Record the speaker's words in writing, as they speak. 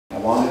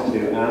wanted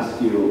to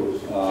ask you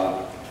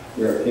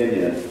your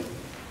opinion.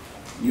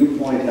 You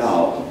point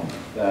out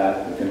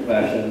that the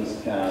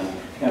confessions and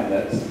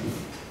canons,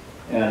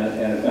 and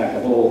in fact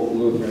the whole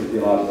Lutheran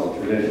theological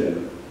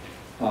tradition,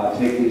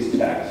 take these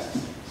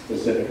texts,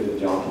 specifically the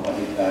John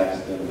 20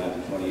 text and the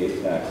Matthew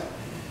 28 text,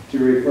 to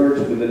refer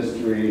to the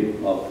ministry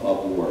of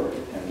the Word.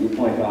 And you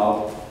point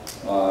out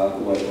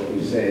what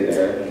we say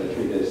there in the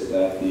treatise,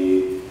 that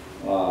the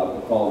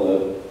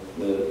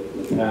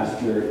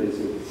pastor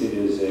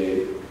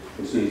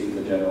proceeds from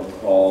the general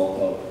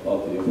call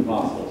of the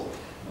apostles.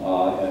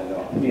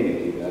 And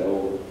Haneke, that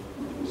old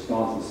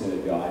Wisconsin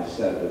Synod guy,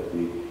 said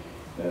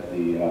that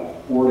the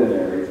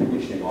ordinary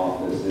preaching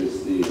office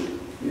is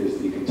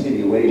the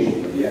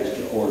continuation of the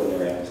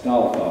extraordinary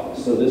apostolic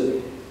office. So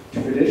this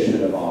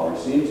tradition of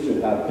ours seems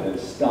to have been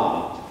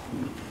stopped.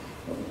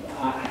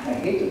 I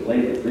hate to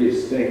blame the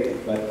brief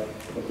statement, but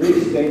the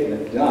brief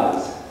statement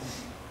does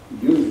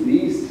use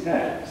these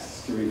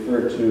texts to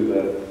refer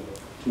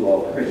to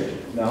all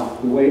Christians. Now,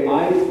 the way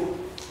I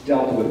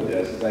dealt with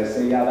this is I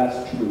say, yeah,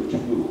 that's true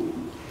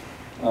too.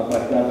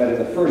 But in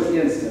the first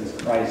instance,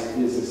 Christ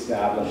is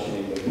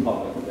establishing the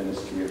public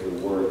ministry of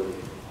the Word.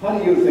 How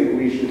do you think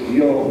we should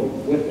deal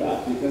with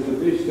that? Because the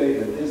brief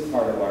statement is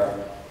part of our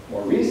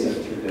more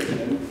recent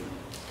tradition.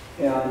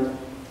 And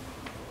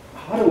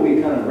how do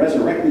we kind of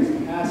resurrect these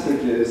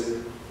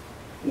passages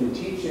in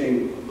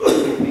teaching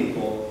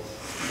people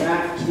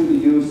back to the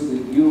use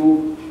that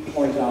you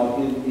point out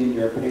in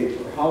your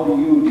paper? How do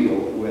you deal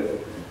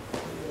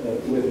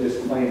with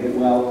this claim that,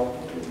 well,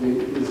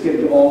 it's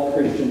given to all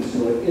Christians,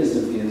 so it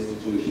isn't the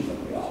institution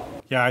of the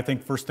office? Yeah, I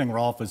think first thing,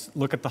 Rolf, is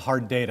look at the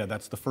hard data.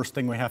 That's the first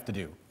thing we have to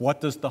do.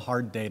 What does the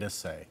hard data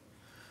say?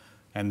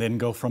 And then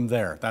go from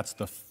there. That's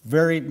the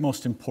very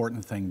most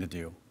important thing to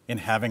do in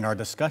having our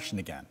discussion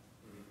again.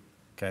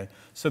 Okay?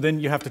 So then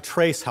you have to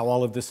trace how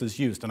all of this is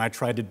used, and I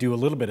tried to do a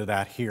little bit of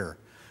that here.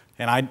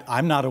 And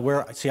I'm not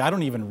aware, see, I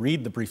don't even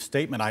read the brief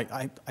statement.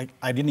 I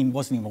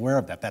wasn't even aware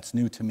of that. That's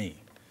new to me.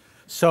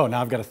 So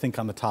now I've got to think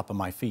on the top of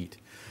my feet.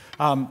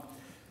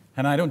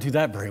 And I don't do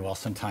that very well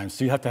sometimes,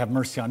 so you have to have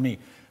mercy on me.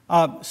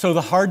 So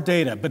the hard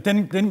data, but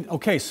then,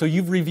 okay, so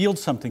you've revealed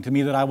something to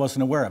me that I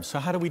wasn't aware of. So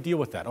how do we deal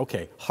with that?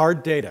 Okay,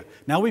 hard data.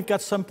 Now we've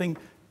got something,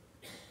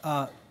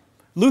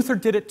 Luther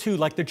did it too,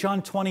 like the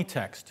John 20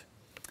 text.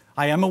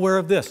 I am aware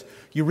of this.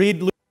 You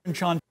read Luther in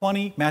John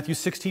 20, Matthew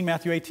 16,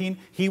 Matthew 18,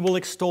 he will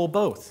extol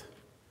both.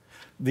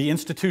 The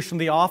institution of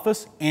the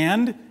office,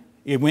 and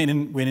when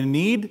in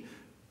need,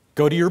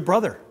 go to your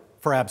brother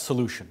for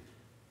absolution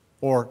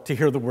or to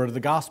hear the word of the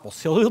gospel.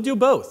 So he'll do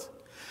both.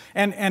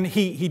 And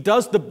he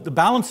does the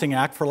balancing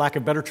act, for lack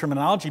of better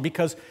terminology,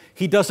 because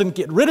he doesn't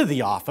get rid of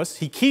the office,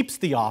 he keeps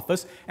the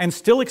office and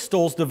still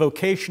extols the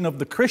vocation of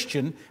the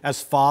Christian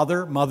as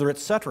father, mother,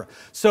 etc.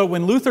 So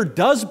when Luther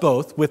does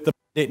both with the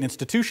mandate and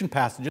institution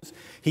passages,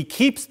 he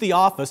keeps the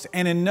office,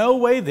 and in no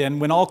way then,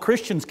 when all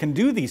Christians can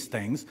do these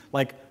things,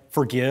 like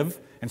forgive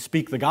and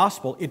speak the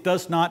gospel, it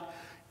does not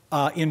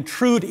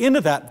intrude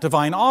into that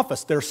divine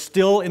office. They're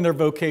still in their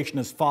vocation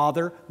as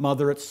father,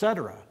 mother,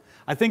 etc.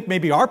 I think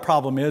maybe our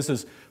problem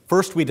is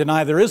first we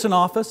deny there is an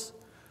office.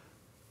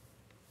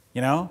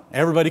 You know,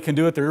 everybody can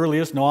do it. There really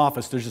is no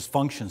office. There's just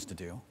functions to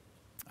do.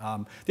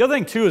 The other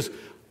thing too is,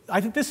 I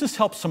think this has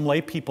helped some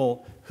lay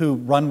people who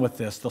run with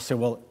this. They'll say,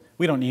 well,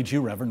 we don't need you,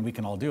 Reverend. We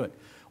can all do it.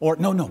 Or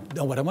no,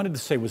 what I wanted to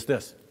say was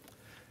this,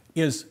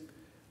 is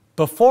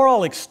before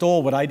I'll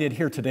extol what I did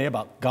here today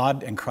about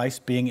God and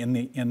Christ being in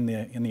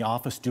the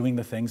office doing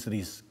the things that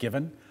He's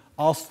given,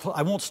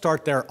 I won't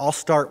start there. I'll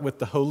start with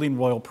the holy and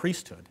royal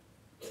priesthood.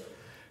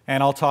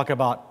 And I'll talk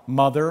about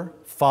mother,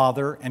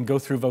 father, and go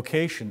through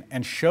vocation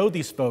and show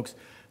these folks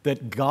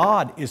that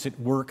God is at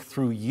work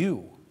through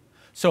you.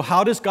 So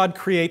how does God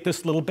create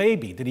this little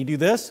baby? Did He do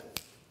this?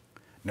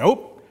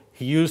 Nope.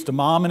 He used a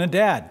mom and a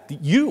dad.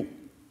 You.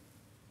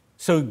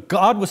 So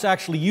God was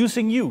actually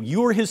using you.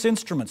 You were His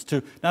instruments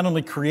to not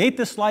only create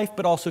this life,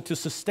 but also to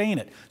sustain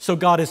it. So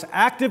God is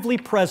actively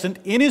present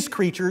in His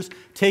creatures,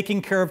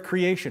 taking care of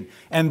creation.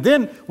 And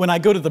then when I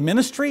go to the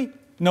ministry,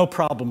 no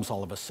problems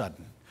all of a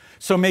sudden.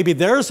 So maybe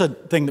there's a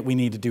thing that we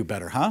need to do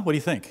better, huh? What do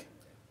you think?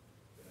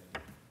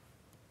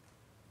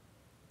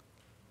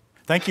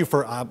 Thank you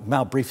for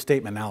now brief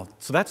statement now.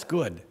 So that's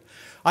good.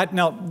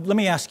 Now, let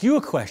me ask you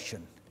a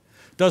question.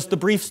 Does the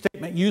brief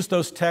statement use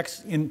those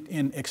texts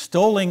in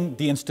extolling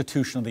the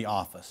institution of the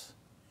office?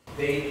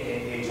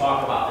 They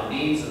talk about the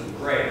needs of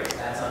grace.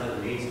 That's under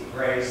the needs of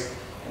grace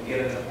and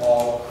given to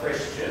all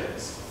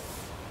Christians.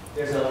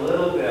 There's a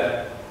little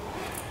bit,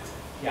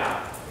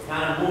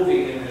 kind of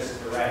moving in this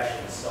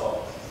direction.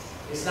 So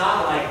it's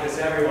not like this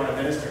everyone in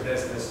minister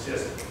business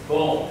just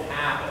boom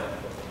happened.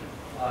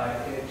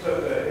 It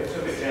took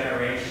a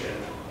generation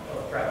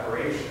of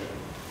preparation,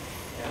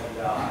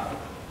 and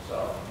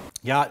so.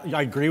 Yeah,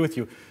 I agree with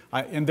you.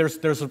 And there's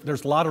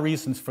a lot of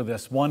reasons for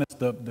this. One is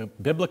the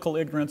biblical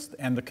ignorance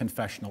and the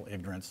confessional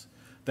ignorance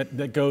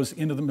that goes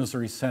into the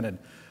Missouri Synod.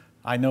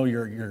 I know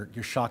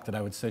you're shocked that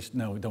I would say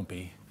no, don't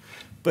be.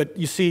 But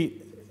you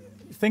see,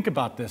 think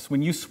about this.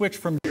 When you switch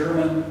from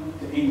German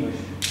to English,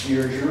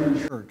 you're a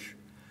German church,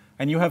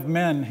 and you have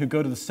men who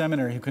go to the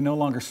seminary who can no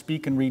longer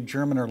speak and read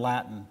German or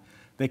Latin.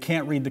 They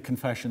can't read the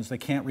Confessions. They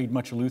can't read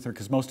much of Luther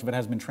because most of it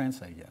hasn't been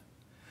translated yet.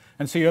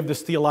 And so you have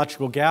this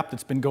theological gap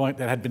that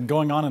had been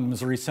going on in the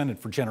Missouri Synod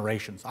for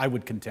generations, I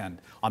would contend,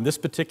 on this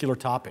particular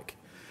topic.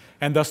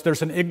 And thus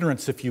there's an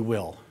ignorance, if you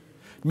will.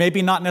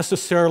 Maybe not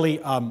necessarily,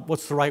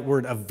 what's the right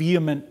word, a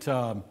vehement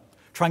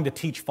trying to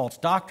teach false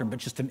doctrine, but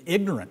just an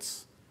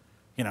ignorance,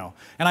 you know.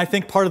 And I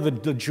think part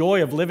of the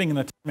joy of living in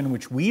the time in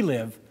which we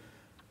live,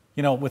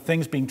 you know, with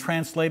things being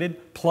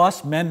translated,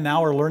 plus men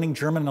now are learning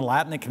German and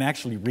Latin, they can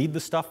actually read the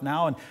stuff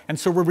now, and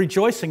so we're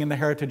rejoicing in the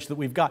heritage that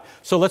we've got.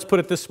 So let's put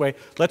it this way,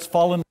 let's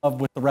fall in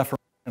love with the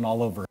Reformation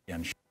all over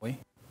again, shall we?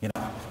 You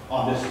know,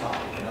 on this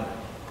topic, you know.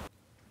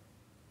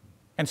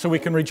 And so we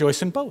can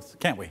rejoice in both,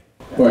 can't we?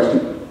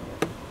 Question.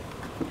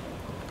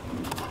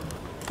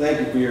 Thank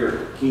you for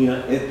your keen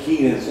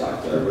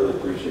insights. I really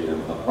appreciate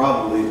them.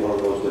 Probably one of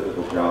the most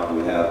difficult jobs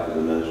we have in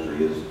the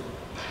ministry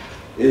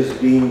is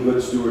being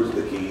good stewards of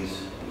the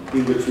keys,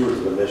 being good stewards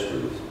of the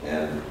mysteries,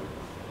 and,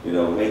 you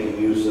know,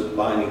 making use of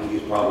binding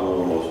keys, probably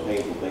one of the most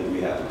painful things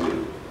we have to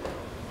do.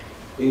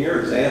 In your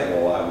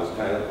example, I was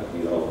kind of,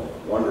 you know,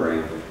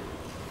 wondering,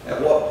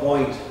 at what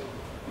point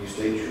you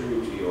stay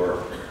true to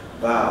your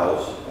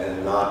vows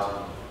and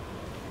not,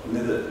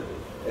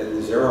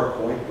 is there a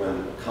point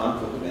when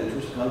conflict of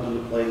interest comes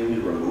into play? You need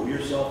to remove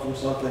yourself from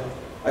something?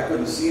 I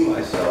couldn't see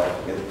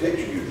myself in the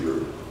picture you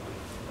drew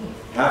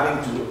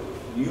having to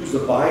use the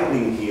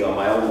binding key on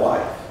my own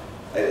wife.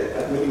 I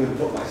couldn't even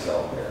put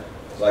myself there.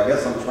 So I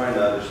guess I'm trying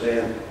to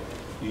understand,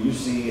 do you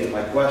see, and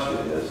my question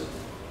is...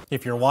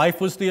 If your wife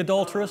was the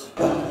adulteress?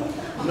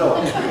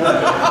 No.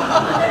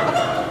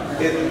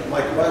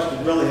 My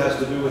question really has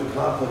to do with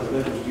conflict of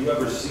interest. Do you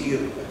ever see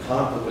a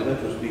conflict of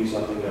interest being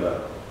something that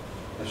a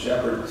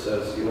shepherd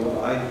says, you know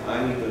what,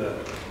 I need to,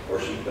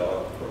 or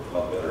sheepdog, or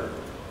pup better,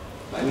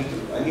 I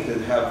need to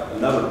have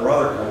another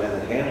brother come in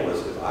and handle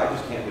this because I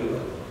just can't do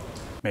it?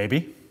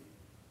 Maybe.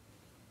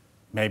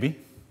 Maybe.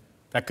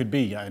 That could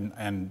be,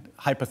 and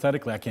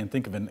hypothetically, I can't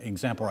think of an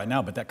example right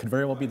now, but that could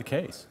very well be the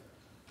case.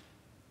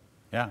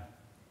 Yeah.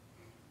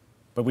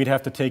 But we'd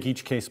have to take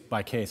each case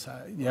by case.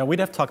 Yeah, we'd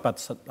have to talk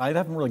about, I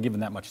haven't really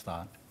given that much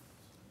thought.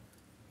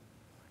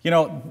 You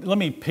know, let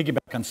me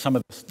piggyback on some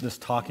of this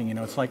talking. You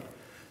know, it's like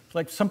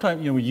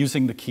sometimes, you know, we're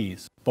using the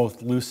keys,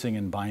 both loosing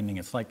and binding.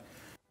 It's like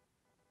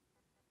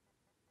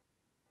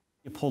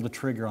you pull the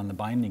trigger on the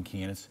binding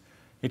key, and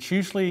it's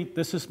usually,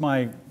 this is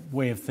my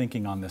way of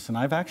thinking on this, and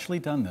I've actually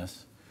done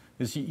this,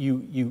 is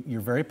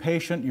you're very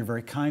patient, you're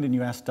very kind, and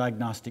you ask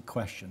diagnostic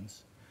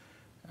questions.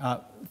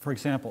 For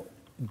example,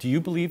 do you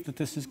believe that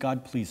this is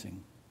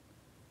God-pleasing?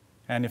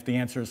 And if the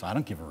answer is, I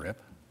don't give a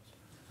rip.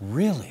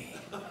 Really?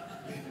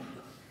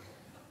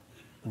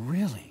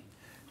 Really?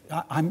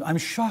 I'm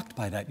shocked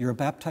by that. You're a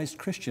baptized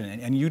Christian,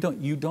 and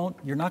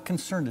you're not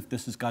concerned if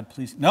this is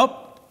God-pleasing.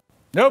 Nope.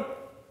 Nope.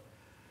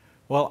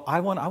 Well,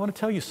 I want to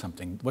tell you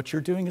something. What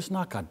you're doing is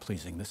not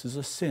God-pleasing. This is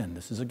a sin.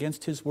 This is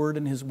against His word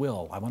and His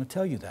will. I want to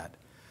tell you that.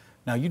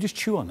 Now, you just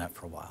chew on that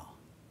for a while.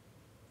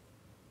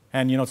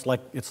 And, you know,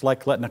 it's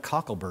like letting a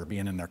cocklebur be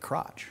in their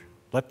crotch.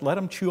 Let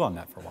them chew on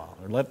that for a while,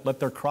 or let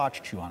their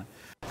crotch chew on it.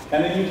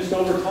 And then you just,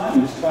 over time,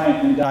 you just try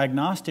and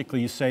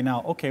diagnostically, you say,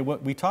 now, okay,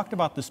 we talked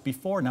about this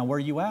before. Now, where are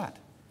you at?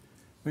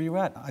 Where are you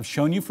at? I've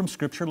shown you from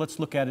Scripture. Let's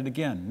look at it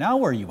again. Now,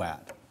 where are you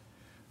at?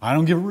 I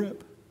don't give a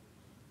rip.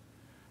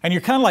 And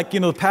you're kind of like, you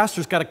know, the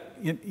pastor's got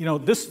to, you know,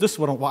 this is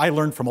what I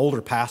learned from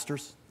older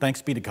pastors,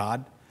 thanks be to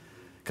God,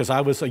 because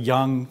I was a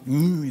young,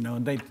 you know,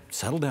 and they'd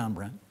settle down,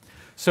 Brent.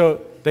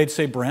 So they'd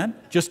say,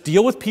 Brent, just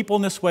deal with people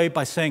in this way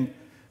by saying,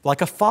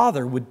 like a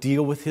father would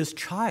deal with his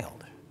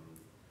child.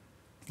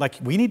 Like,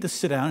 we need to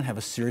sit down and have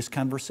a serious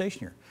conversation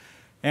here.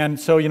 And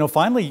so, you know,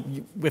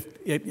 finally, if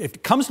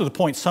it comes to the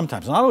point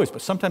sometimes, not always,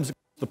 but sometimes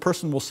the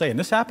person will say, and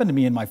this happened to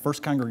me in my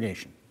first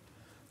congregation.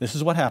 This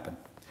is what happened.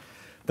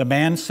 The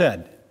man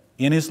said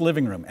in his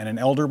living room, and an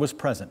elder was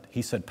present,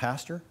 he said,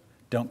 Pastor,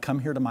 don't come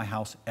here to my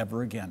house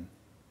ever again.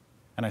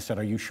 And I said,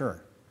 are you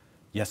sure?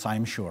 Yes, I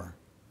am sure.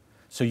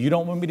 So you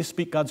don't want me to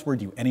speak God's word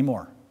to you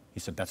anymore? He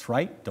said, that's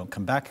right. Don't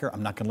come back here.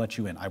 I'm not going to let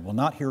you in. I will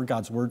not hear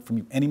God's word from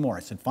you anymore. I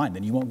said, fine,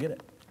 then you won't get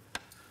it.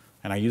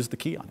 And I used the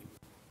key on him.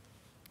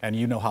 And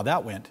you know how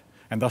that went,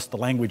 and thus the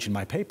language in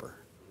my paper.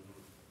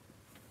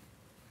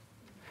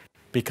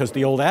 Because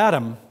the old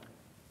Adam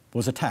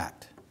was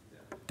attacked.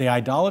 The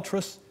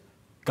idolatrous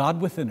God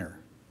within her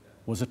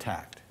was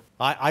attacked.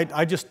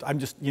 I'm just,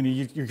 you know,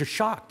 you're just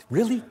shocked.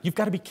 Really? You've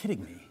got to be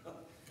kidding me.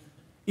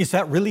 Is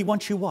that really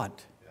what you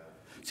want?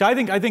 See, I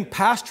think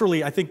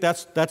pastorally, I think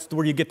that's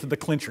where you get to the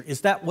clincher.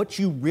 Is that what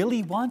you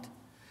really want?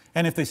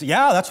 And if they say,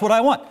 yeah, that's what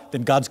I want,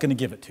 then God's going to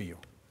give it to you.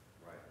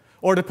 Right.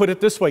 Or to put it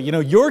this way, you know,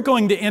 you're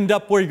going to end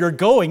up where you're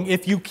going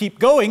if you keep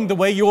going the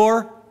way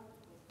you're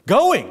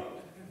going.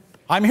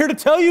 I'm here to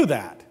tell you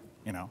that.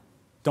 You know,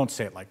 don't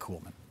say it like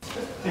Kuhlman.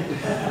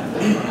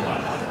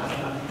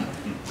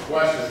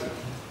 Question.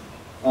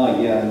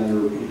 Yeah, in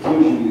your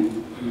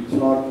conclusion, you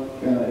talk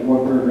in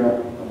one paragraph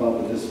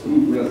about the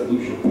dispute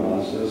resolution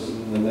process.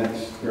 And the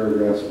next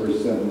paragraph's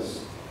first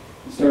sentence,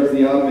 it starts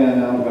the odd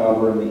man out,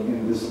 however,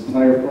 in this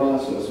entire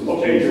process.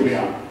 What page are we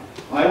on?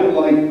 I would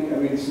like, I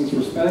mean, since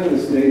we're spending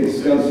this day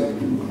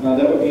discussing,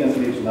 that would be on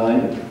page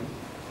 9.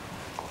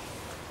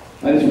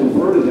 I just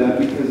refer to that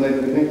because I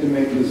think to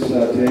make this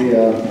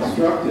day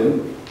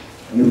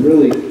instructive and to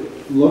really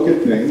look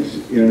at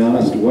things in an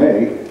honest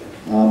way,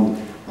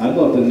 I'd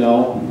love to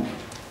know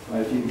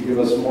if you could give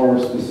us more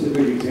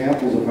specific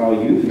examples of how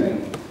you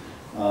think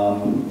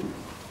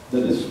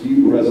the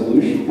dispute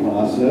resolution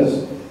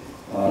process,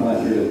 I'm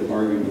not here to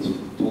argue if it's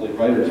totally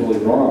right or totally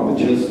wrong, but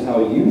just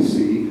how you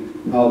see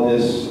how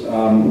this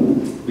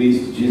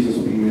leads to Jesus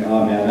being the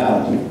odd man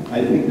out.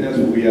 I think that's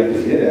what we have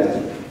to hit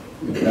at.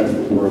 That's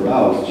what we're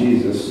about,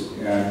 Jesus,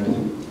 and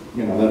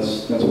you know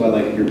that's why I'd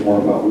like to hear more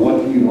about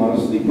what do you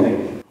honestly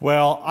think.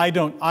 Well, I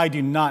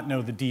do not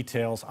know the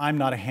details. I'm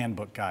not a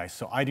handbook guy,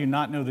 so I do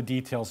not know the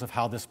details of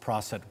how this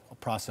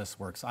process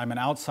works. I'm an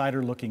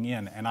outsider looking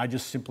in, and I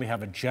just simply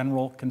have a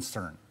general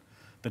concern,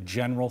 the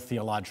general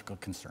theological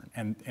concern,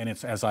 and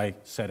it's as I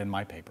said in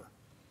my paper.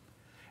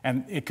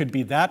 And it could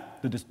be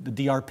that, the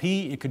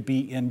DRP, it could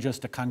be in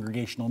just a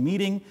congregational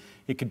meeting,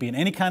 it could be in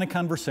any kind of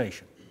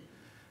conversation.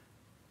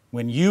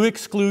 When you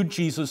exclude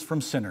Jesus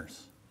from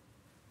sinners,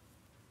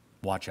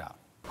 watch out.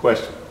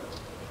 Question.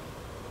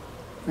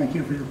 Thank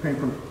you for your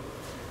paper.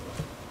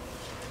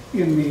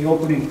 In the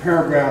opening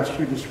paragraphs,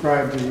 you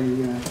described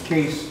a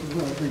case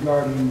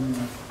regarding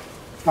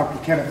Dr.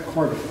 Kenneth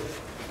Corby,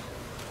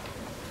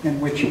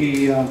 in which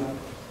he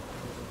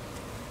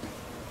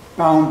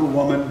found the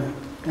woman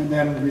and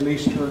then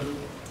released her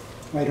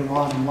later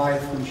on in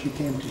life when she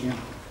came to him.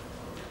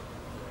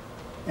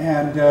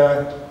 And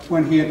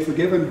when he had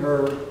forgiven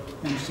her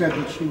and said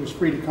that she was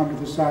free to come to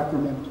the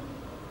sacrament,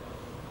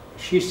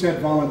 she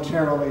said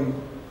voluntarily,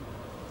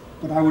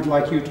 "But I would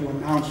like you to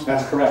announce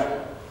That's that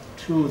correct.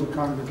 to the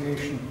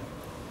congregation."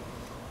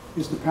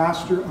 Is the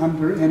pastor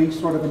under any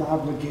sort of an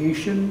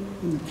obligation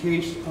in the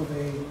case of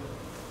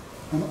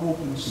an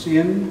open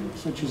sin,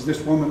 such as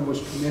this woman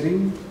was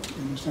committing,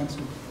 in the sense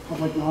of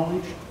public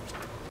knowledge?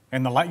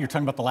 And you're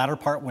talking about the latter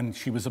part when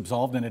she was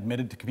absolved and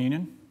admitted to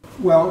communion?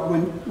 Well,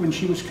 when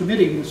she was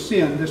committing the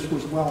sin, this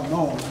was well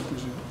known, I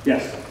presume.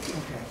 Yes.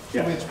 Okay,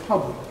 Yes. so it's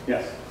public.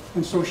 Yes.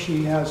 And so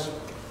she has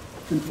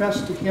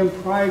confessed to him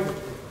privately.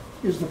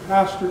 Is the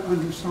pastor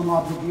under some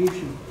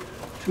obligation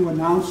to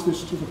announce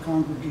this to the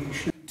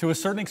congregation? To a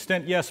certain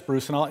extent, yes,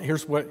 Bruce. And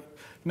here's what,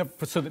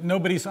 so that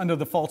nobody's under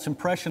the false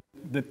impression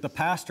that the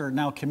pastor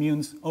now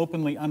communes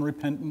openly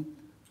unrepentant,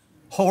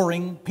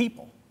 whoring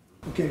people.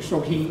 Okay, so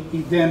he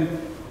then,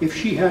 if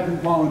she hadn't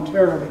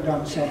voluntarily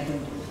done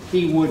something,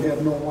 he would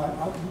have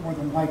more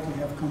than likely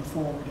have come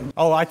forward.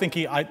 Oh, I think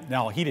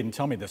now he didn't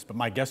tell me this, but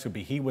my guess would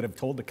be he would have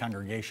told the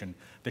congregation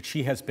that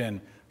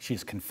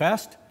she's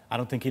confessed. I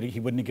don't think he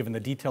wouldn't have given the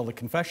detail of the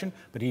confession,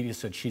 but he just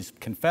said, she's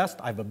confessed,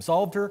 I've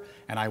absolved her,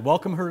 and I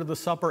welcome her to the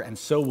supper, and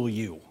so will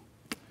you.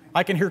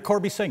 I can hear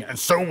Corby sing, and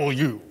so will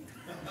you,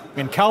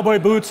 in cowboy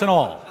boots and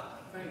all.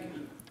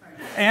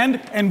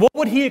 And what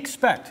would he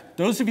expect?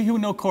 Those of you who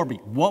know Corby,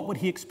 what would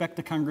he expect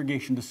the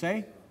congregation to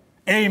say?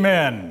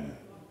 Amen.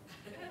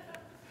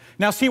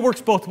 Now, see, it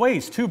works both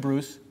ways too,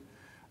 Bruce,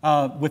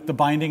 with the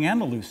binding and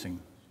the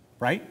loosing,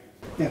 right?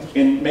 Yes.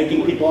 In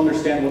making people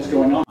understand what's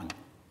going on.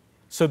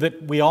 So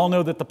that we all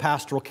know that the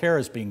pastoral care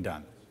is being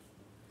done.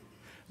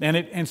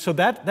 And so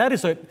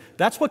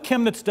that's what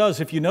Chemnitz does.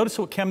 If you notice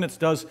what Chemnitz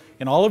does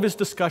in all of his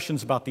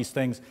discussions about these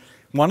things,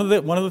 one of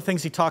the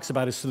things he talks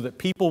about is so that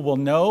people will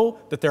know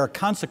that there are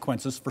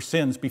consequences for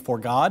sins before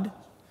God.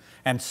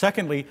 And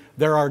secondly,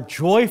 there are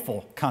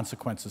joyful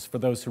consequences for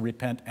those who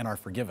repent and are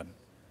forgiven.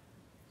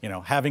 You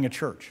know, having a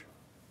church.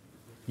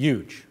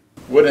 Huge.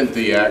 Wouldn't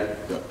the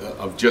act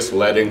of just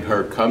letting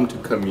her come to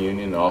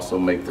communion also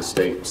make the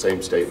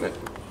same statement?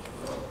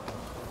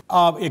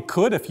 It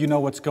could if you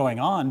know what's going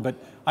on, but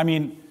I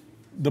mean,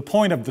 the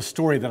point of the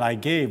story that I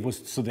gave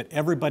was so that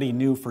everybody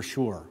knew for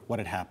sure what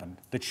had happened,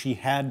 that she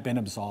had been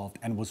absolved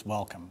and was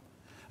welcome.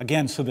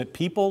 Again, so that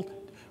people,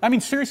 I mean,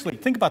 seriously,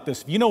 think about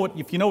this. If you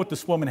know what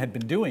this woman had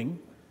been doing,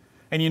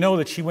 and you know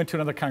that she went to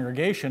another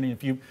congregation,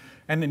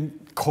 and then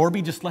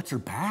Corby just lets her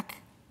back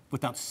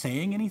without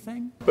saying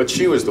anything? But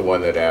she was the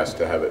one that asked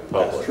to have it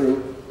public. That's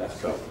true. That's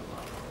true.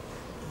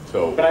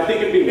 So, But I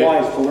think it'd be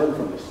wise to learn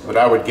from this. but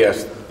I would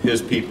guess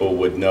his people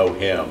would know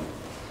him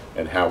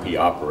and how he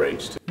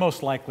operates.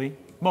 Most likely.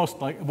 Well,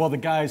 the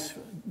guys,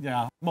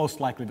 yeah,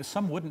 most likely, but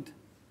some wouldn't.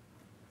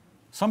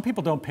 Some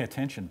people don't pay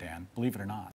attention, Dan, believe it or not.